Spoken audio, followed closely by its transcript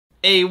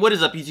Hey, what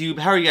is up YouTube?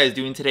 How are you guys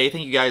doing today?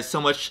 Thank you guys so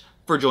much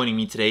for joining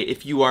me today.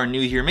 If you are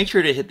new here, make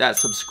sure to hit that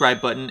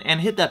subscribe button and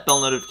hit that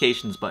bell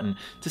notifications button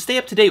to stay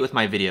up to date with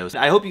my videos.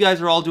 I hope you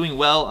guys are all doing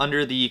well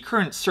under the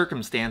current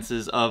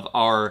circumstances of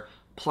our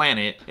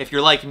planet. If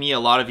you're like me, a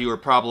lot of you are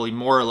probably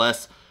more or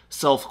less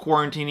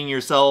self-quarantining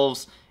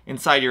yourselves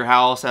inside your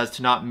house as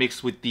to not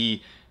mix with the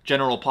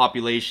general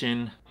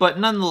population. But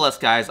nonetheless,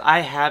 guys, I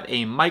have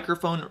a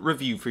microphone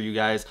review for you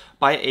guys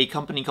by a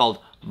company called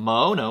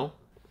MAONO.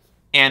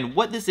 And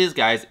what this is,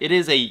 guys, it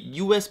is a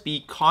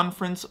USB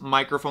conference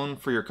microphone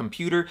for your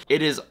computer.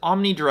 It is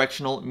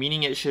omnidirectional,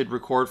 meaning it should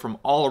record from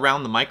all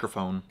around the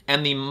microphone.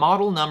 And the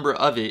model number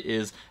of it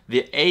is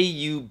the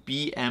MAONO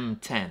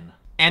BM10.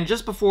 And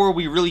just before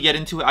we really get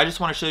into it, I just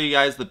want to show you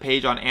guys the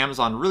page on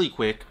Amazon really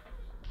quick.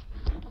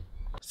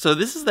 So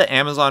this is the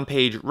Amazon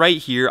page right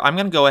here. I'm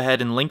going to go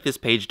ahead and link this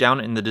page down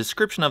in the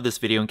description of this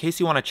video in case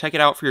you want to check it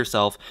out for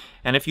yourself.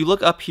 And if you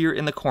look up here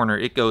in the corner,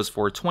 it goes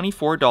for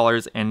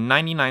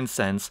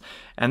 $24.99.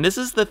 And this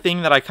is the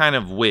thing that I kind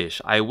of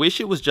wish. I wish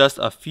it was just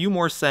a few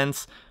more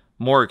cents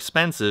more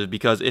expensive,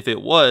 because if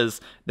it was,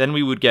 then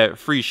we would get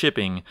free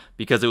shipping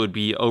because it would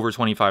be over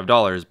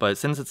 $25. But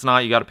since it's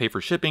not, you got to pay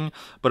for shipping.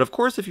 But of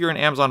course, if you're an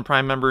Amazon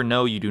Prime member,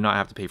 no, you do not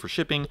have to pay for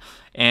shipping.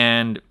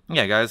 And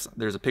yeah, guys,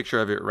 there's a picture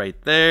of it right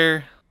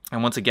there.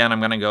 And once again, I'm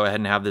going to go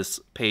ahead and have this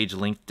page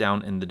linked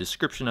down in the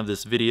description of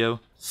this video.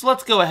 So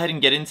let's go ahead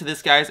and get into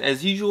this, guys.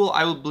 As usual,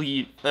 I will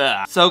be...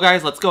 So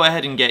guys, let's go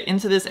ahead and get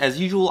into this. As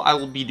usual, I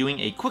will be doing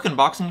a quick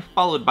unboxing,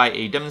 followed by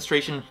a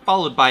demonstration,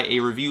 followed by a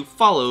review,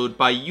 followed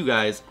by you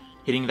guys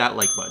hitting that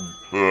like button.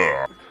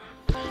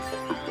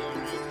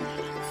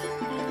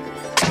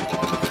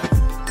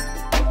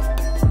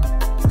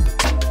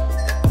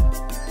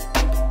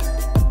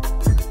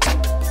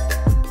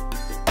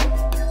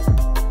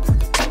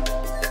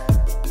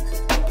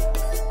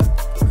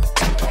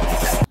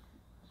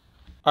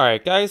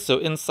 Alright guys, so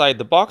inside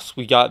the box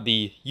we got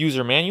the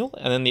user manual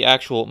and then the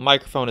actual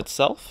microphone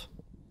itself.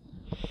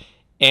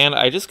 And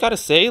I just gotta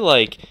say,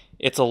 like,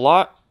 it's a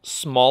lot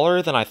smaller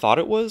than I thought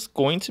it was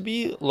going to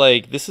be.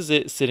 Like, this is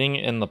it sitting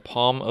in the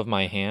palm of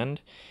my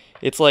hand.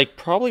 It's like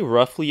probably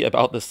roughly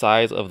about the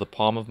size of the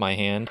palm of my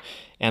hand,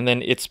 and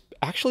then it's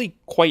actually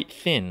quite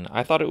thin.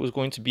 I thought it was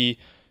going to be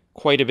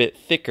quite a bit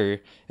thicker,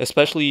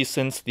 especially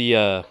since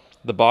the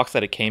box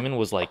that it came in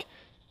was like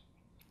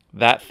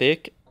that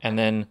thick, and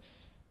then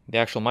the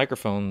actual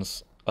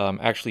microphone's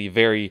actually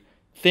very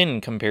thin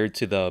compared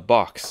to the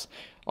box.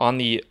 On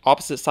the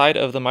opposite side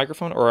of the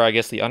microphone, or I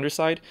guess the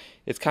underside,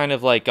 it's kind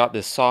of like got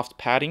this soft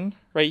padding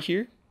right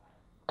here.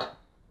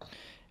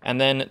 And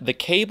then the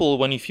cable,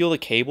 when you feel the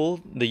cable,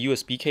 the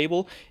USB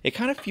cable, it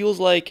kind of feels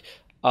like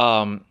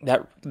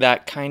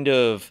that kind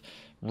of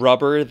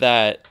rubber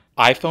that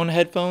iPhone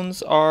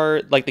headphones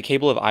are, like the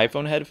cable of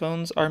iPhone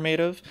headphones are made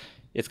of.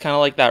 It's kind of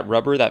like that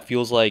rubber that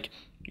feels like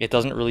it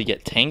doesn't really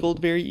get tangled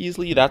very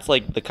easily. That's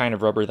like the kind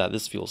of rubber that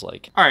this feels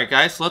like. Alright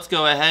guys, so let's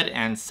go ahead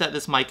and set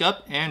this mic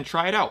up and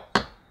try it out.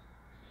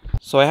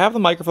 So I have the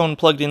microphone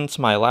plugged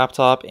into my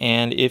laptop,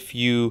 and if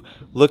you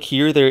look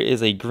here, there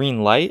is a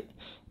green light.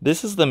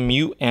 This is the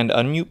mute and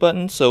unmute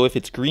button, so if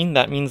it's green,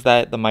 that means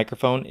that the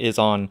microphone is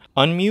on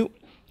unmute,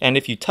 and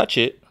if you touch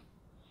it,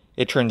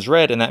 it turns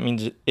red, and that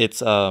means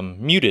it's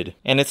muted.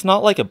 And it's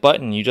not like a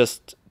button, you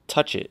just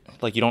touch it,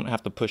 like you don't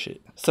have to push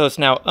it. So it's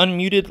now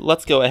unmuted.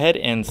 Let's go ahead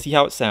and see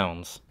how it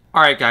sounds.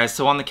 Alright guys,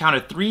 so on the count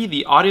of 3,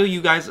 the audio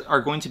you guys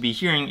are going to be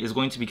hearing is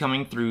going to be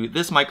coming through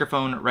this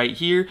microphone right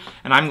here,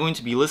 and I'm going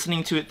to be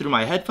listening to it through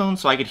my headphones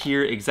so I could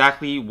hear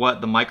exactly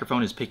what the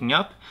microphone is picking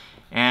up.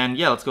 And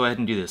yeah, let's go ahead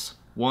and do this.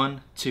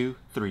 1, 2,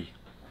 3.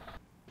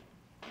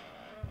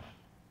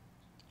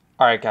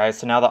 Alright guys,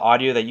 so now the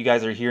audio that you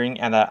guys are hearing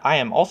and that I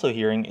am also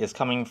hearing is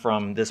coming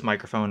from this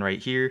microphone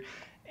right here.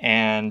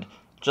 And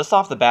just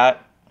off the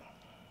bat,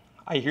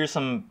 I hear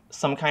some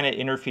kind of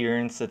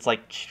interference. It's like,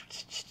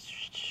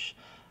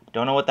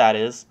 don't know what that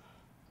is.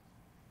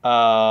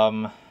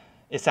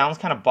 It sounds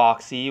kind of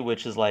boxy,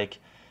 which is like,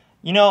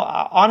 you know,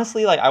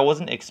 honestly, like I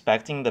wasn't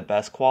expecting the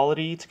best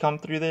quality to come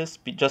through this,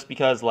 just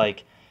because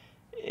like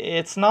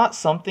it's not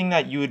something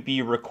that you would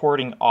be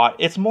recording on.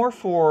 It's more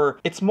for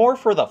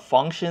the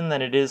function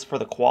than it is for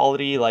the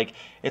quality. Like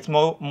it's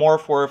more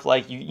for if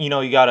like you know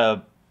you got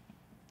a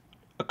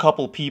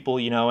couple people,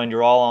 you know, and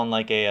you're all on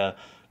like a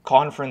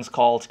conference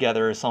call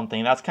together or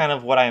something. That's kind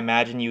of what I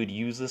imagine you would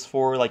use this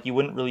for. Like you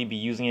wouldn't really be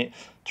using it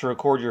to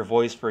record your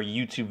voice for a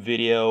YouTube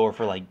video or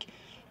for like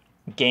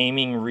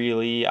gaming,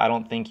 really. I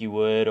don't think you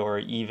would,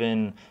 or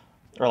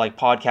like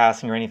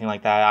podcasting or anything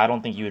like that. I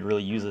don't think you would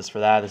really use this for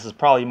that. This is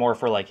probably more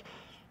for like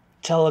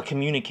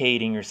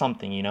telecommunicating or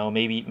something, you know,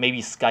 maybe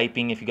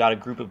Skyping. If you got a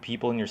group of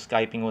people and you're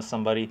Skyping with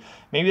somebody,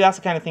 maybe that's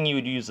the kind of thing you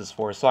would use this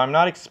for. So I'm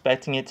not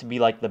expecting it to be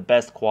like the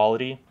best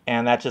quality,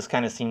 and that just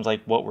kind of seems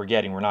like what we're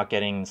getting. We're not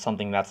getting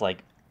something that's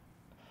like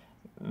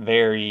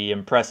very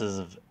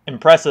impressive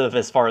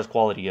as far as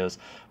quality goes.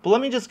 But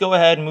let me just go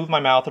ahead and move my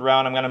mouth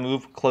around. I'm going to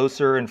move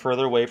closer and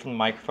further away from the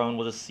microphone.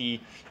 We'll just see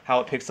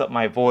how it picks up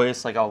my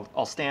voice. Like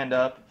I'll stand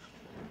up,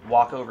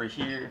 walk over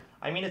here.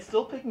 I mean, it's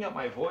still picking up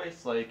my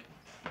voice. Like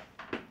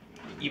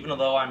even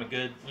though I'm a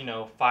good,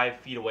 5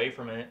 feet away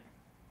from it.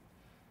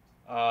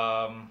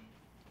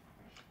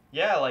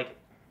 Yeah, like,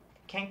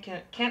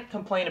 can't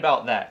complain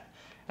about that.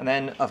 And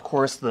then, of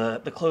course, the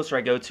closer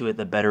I go to it,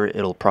 the better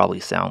it'll probably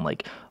sound.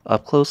 Like,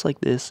 up close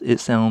like this, it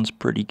sounds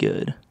pretty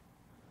good.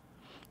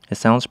 It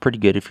sounds pretty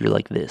good if you're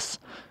like this.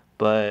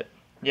 But,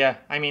 yeah,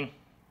 I mean,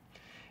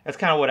 it's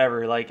kind of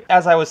whatever. Like,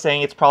 as I was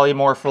saying, it's probably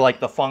more for,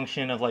 like, the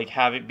function of, like,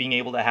 being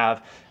able to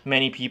have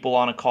many people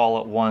on a call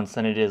at once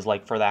than it is,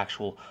 like, for the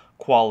actual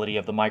quality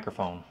of the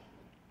microphone.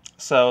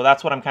 So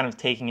that's what I'm kind of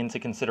taking into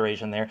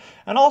consideration there.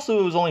 And also,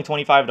 it was only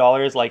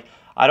 $25. Like,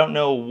 I don't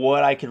know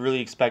what I could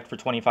really expect for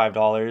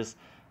 $25,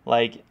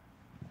 like,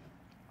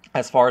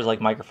 as far as, like,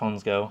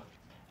 microphones go.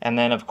 And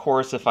then, of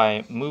course, if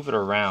I move it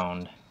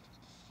around,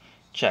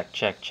 check,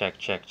 check, check,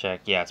 check,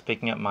 check. Yeah, it's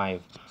picking up my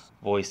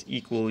voice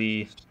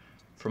equally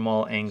from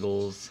all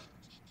angles.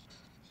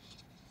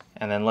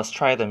 And then let's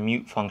try the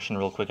mute function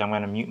real quick. I'm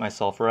going to mute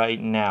myself right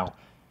now.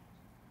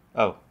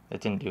 Oh,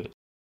 it didn't do it.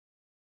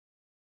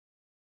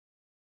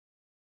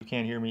 You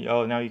can't hear me.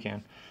 Oh, now you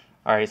can.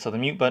 Alright, so the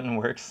mute button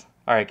works.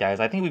 Alright guys,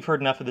 I think we've heard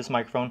enough of this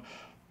microphone.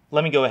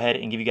 Let me go ahead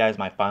and give you guys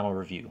my final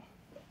review.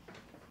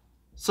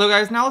 So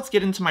guys, now let's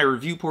get into my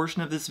review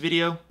portion of this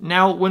video.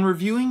 Now, when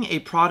reviewing a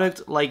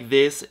product like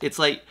this, it's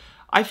like,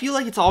 I feel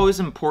like it's always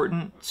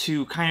important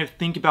to kind of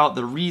think about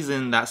the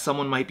reason that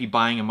someone might be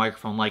buying a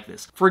microphone like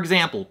this. For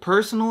example,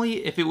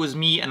 personally, if it was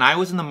me and I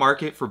was in the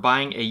market for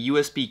buying a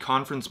USB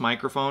conference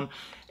microphone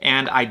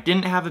and I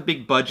didn't have a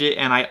big budget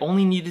and I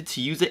only needed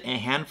to use it a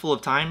handful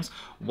of times,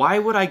 why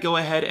would I go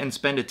ahead and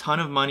spend a ton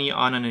of money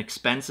on an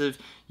expensive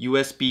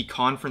USB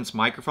conference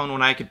microphone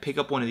when I could pick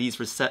up one of these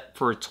for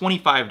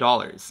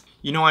 $25?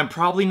 You know, I'm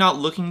probably not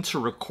looking to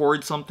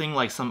record something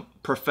like some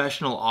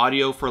professional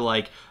audio for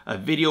like a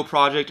video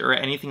project or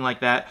anything like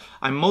that.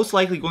 I'm most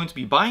likely going to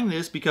be buying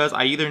this because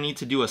I either need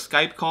to do a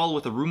Skype call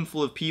with a room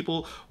full of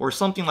people or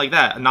something like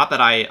that. Not that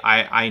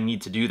I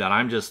need to do that.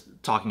 I'm just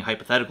talking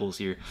hypotheticals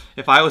here.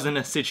 If I was in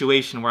a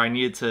situation where I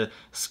needed to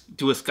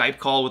do a Skype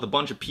call with a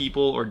bunch of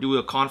people or do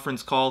a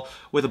conference call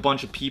with a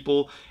bunch of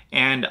people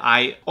and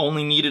I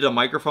only needed a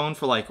microphone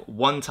for like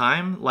one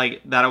time,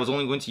 like that I was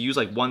only going to use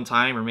like one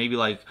time or maybe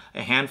like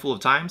a handful of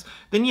times,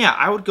 then yeah,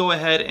 I would go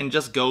ahead and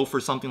just go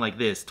for something like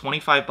this.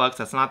 25 bucks,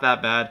 that's not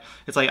that bad.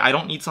 It's like I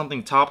don't need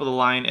something top of the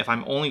line if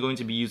I'm only going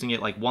to be using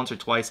it like once or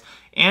twice,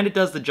 and it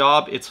does the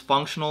job, it's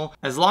functional.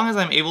 As long as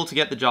I'm able to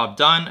get the job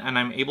done and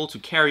I'm able to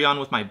carry on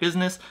with my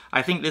business,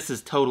 I think this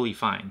is totally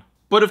fine.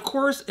 But of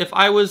course, if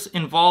I was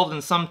involved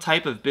in some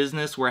type of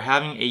business where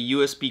having a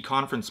USB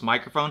conference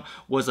microphone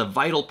was a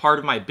vital part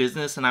of my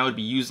business and I would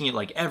be using it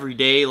like every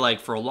day, like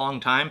for a long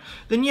time,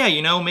 then yeah,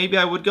 you know, maybe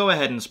I would go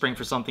ahead and spring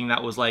for something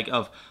that was like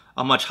of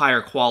a much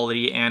higher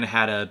quality and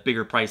had a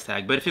bigger price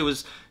tag. But if it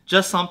was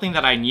just something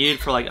that I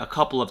needed for like a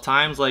couple of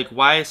times, like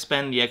why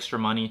spend the extra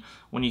money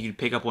when you could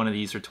pick up one of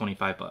these for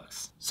 25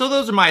 bucks? So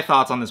those are my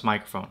thoughts on this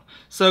microphone.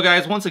 So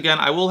guys, once again,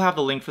 I will have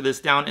the link for this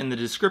down in the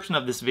description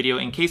of this video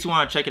in case you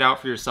want to check it out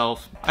for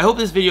yourself. I hope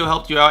this video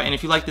helped you out, and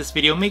if you like this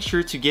video, make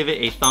sure to give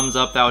it a thumbs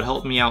up. That would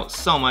help me out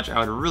so much. I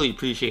would really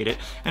appreciate it.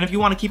 And if you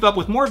want to keep up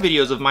with more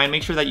videos of mine,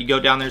 make sure that you go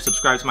down there,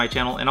 subscribe to my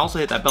channel, and also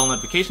hit that bell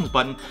notifications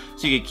button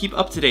so you can keep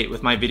up to date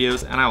with my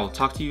videos, and I will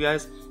talk to you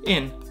guys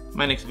in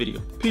my next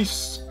video.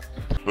 Peace!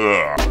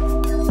 Ugh.